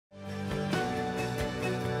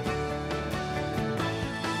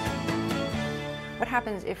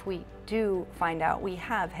happens if we do find out we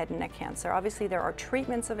have head and neck cancer? Obviously there are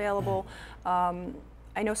treatments available.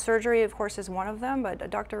 I know surgery, of course, is one of them, but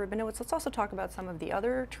Dr. Rabinowits, let's also talk about some of the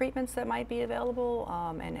other treatments that might be available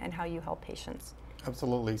and how you help patients.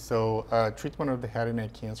 Absolutely. So treatment of the head and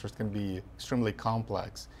neck cancers can be extremely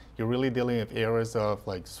complex. You're really dealing with areas of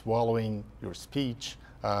like swallowing, your speech,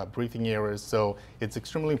 breathing areas. So it's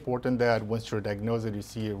extremely important that once you're diagnosed, you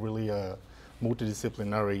see a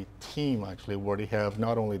multidisciplinary team actually, where they have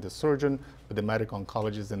not only the surgeon, but the medical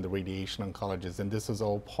oncologist and the radiation oncologist. And this is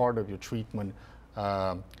all part of your treatment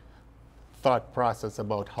thought process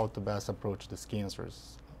about how to best approach these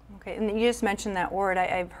cancers. Okay, and you just mentioned that word.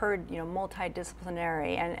 I've heard,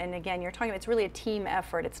 multidisciplinary, and again, you're talking about it's really a team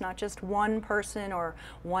effort. It's not just one person or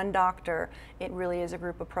one doctor. It really is a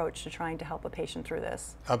group approach to trying to help a patient through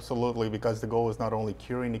this. Absolutely, because the goal is not only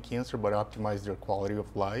curing the cancer, but optimize their quality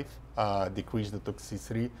of life, decrease the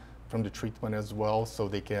toxicity from the treatment as well, so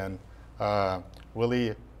they can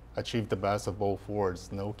really achieve the best of both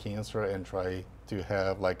worlds, no cancer, and try to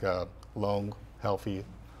have like a long, healthy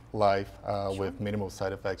life with minimal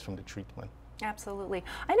side effects from the treatment. Absolutely.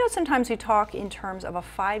 I know sometimes we talk in terms of a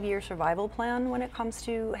 5-year survival plan when it comes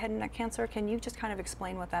to head and neck cancer. Can you just kind of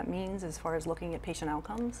explain what that means as far as looking at patient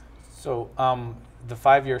outcomes? So the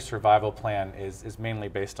 5-year survival plan is mainly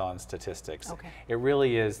based on statistics. Okay. It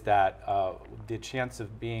really is that the chance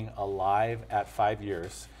of being alive at 5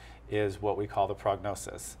 years is what we call the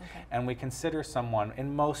prognosis. Okay. And we consider someone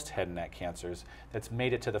in most head and neck cancers that's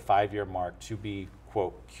made it to the 5-year mark to be,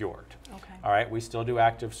 quote, cured. Okay. All right, we still do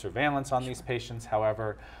active surveillance on these patients,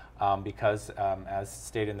 however, because as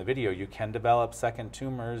stated in the video, you can develop second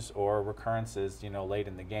tumors or recurrences, late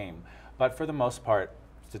in the game. But for the most part,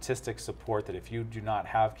 statistics support that if you do not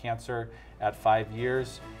have cancer at 5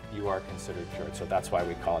 years, you are considered cured. So that's why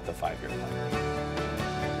we call it the 5-year plan.